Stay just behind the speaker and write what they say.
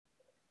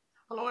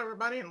Hello,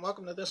 everybody, and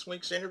welcome to this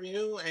week's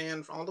interview.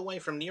 And all the way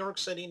from New York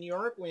City, New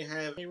York, we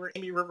have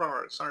Amy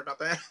Rivard. Sorry about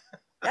that.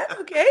 That's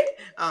okay.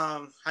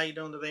 How you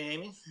doing today,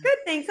 Amy? Good,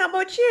 thanks. How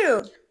about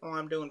you? Well,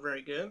 I'm doing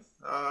very good.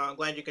 I'm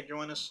glad you could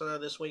join us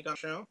this week on the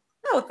show.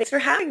 Oh, thanks for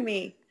having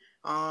me.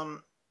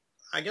 Um,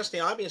 I guess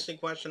the obvious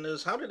question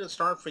is, how did it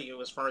start for you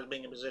as far as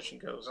being a musician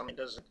goes? I mean,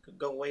 does it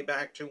go way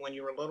back to when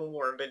you were little,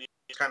 or did you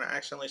kind of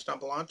accidentally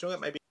stumble onto it?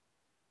 Maybe.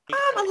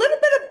 A little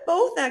bit of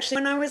both, actually.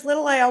 When I was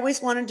little, I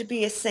always wanted to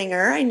be a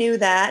singer. I knew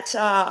that.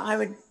 I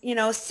would,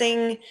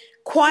 sing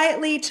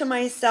quietly to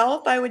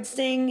myself. I would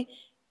sing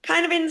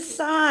kind of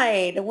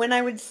inside. When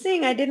I would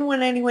sing, I didn't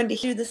want anyone to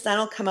hear. The sun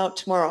will come out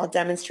tomorrow. I'll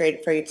demonstrate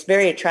it for you. It's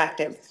very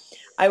attractive.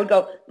 I would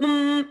go,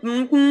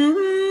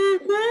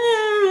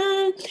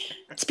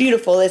 It's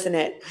beautiful, isn't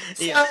it?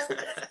 Yeah.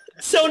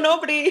 So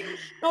nobody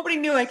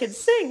knew I could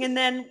sing. And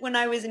then when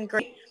I was in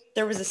grade,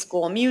 there was a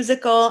school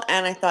musical,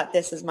 and I thought,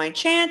 this is my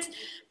chance.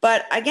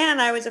 But again,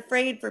 I was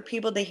afraid for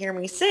people to hear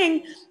me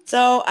sing,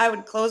 so I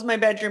would close my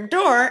bedroom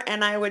door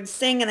and I would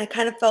sing, and I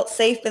kind of felt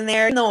safe in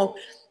there, even though,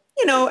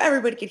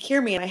 everybody could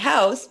hear me in my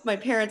house, my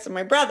parents and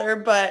my brother,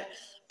 but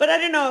I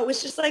don't know, it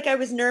was just like I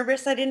was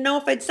nervous. I didn't know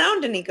if I'd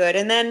sound any good.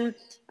 And then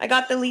I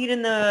got the lead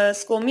in the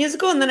school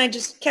musical, and then I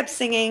just kept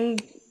singing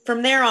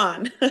from there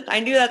on.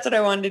 I knew that's what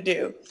I wanted to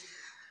do.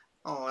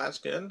 Oh, that's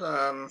good.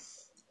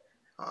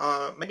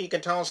 Maybe you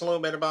could tell us a little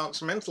bit about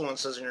some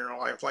influences in your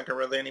life. Like,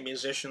 are there any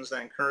musicians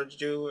that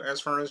encouraged you as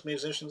far as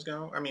musicians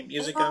go? I mean,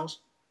 music goes?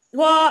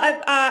 Well,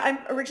 I'm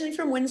originally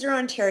from Windsor,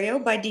 Ontario,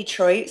 by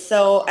Detroit,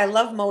 so I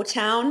love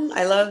Motown.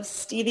 I love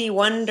Stevie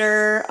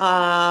Wonder,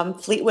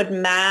 Fleetwood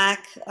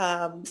Mac.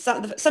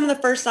 Some of the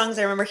first songs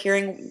I remember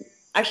hearing,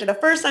 actually, the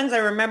first songs I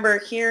remember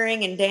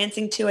hearing and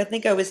dancing to, I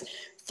think I was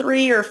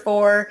 3 or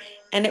 4,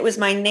 and it was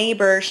my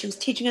neighbor. She was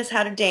teaching us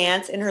how to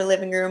dance in her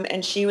living room,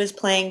 and she was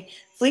playing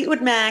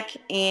Fleetwood Mac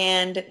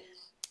and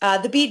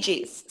the Bee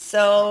Gees.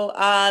 So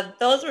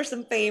those were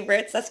some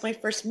favorites. That's my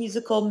first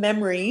musical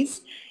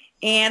memories.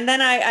 And then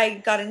I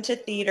got into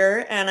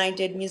theater, and I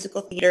did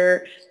musical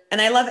theater,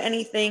 and I love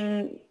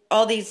anything,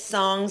 all these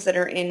songs that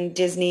are in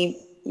Disney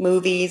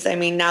movies. I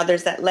mean, now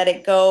there's that Let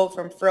It Go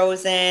from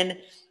Frozen.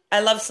 I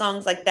love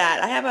songs like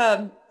that. I have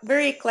a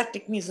very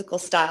eclectic musical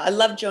style. I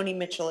love Joni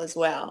Mitchell as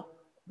well.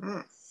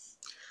 Hmm.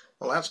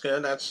 Well, that's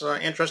good. That's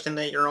interesting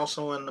that you're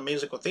also in the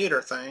musical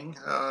theater thing.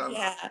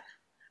 Yeah.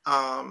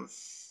 Um,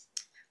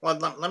 well,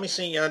 let me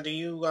see.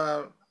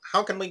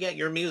 How can we get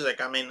your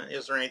music? I mean,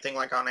 is there anything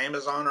like on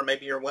Amazon or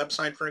maybe your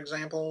website, for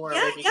example, or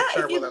Yeah, maybe you yeah. can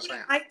share If with you us go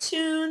that? to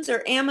iTunes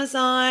or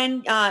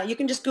Amazon, you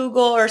can just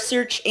Google or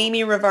search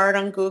Amy Rivard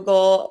on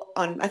Google.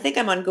 I think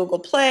I'm on Google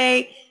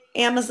Play,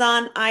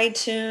 Amazon,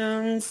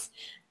 iTunes.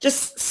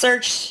 Just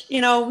search.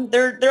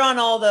 They're on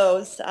all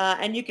those,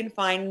 and you can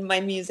find my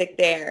music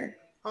there.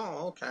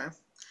 Oh, okay.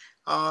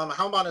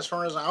 How about as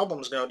far as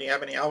albums go? Do you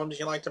have any albums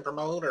you like to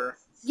promote or?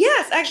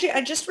 Yes, actually,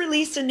 I just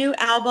released a new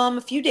album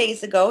a few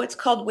days ago. It's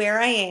called Where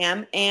I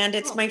Am, and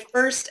it's Oh, my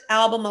first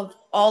album of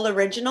all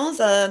originals.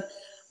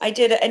 I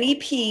did an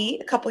EP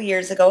a couple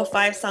years ago, a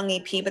 5-song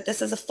EP, but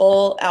this is a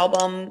full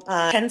album,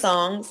 10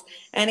 songs.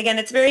 And again,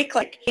 it's very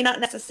eclectic. May not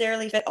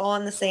necessarily fit all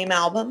on the same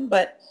album,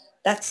 but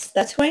that's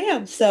who I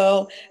am.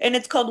 So, and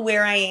it's called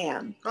Where I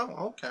Am.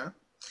 oh, okay.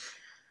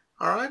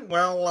 All right.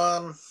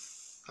 Well,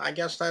 I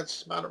guess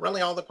that's about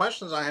really all the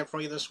questions I have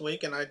for you this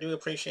week, and I do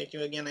appreciate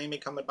you again, Amy,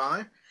 coming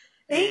by.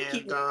 Thank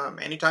And you.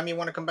 anytime you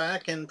want to come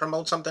back and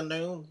promote something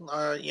new,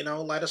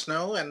 let us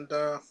know, and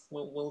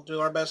we'll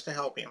do our best to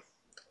help you.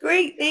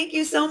 Great. Thank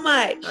you so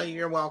much.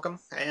 You're welcome,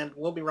 and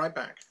we'll be right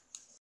back.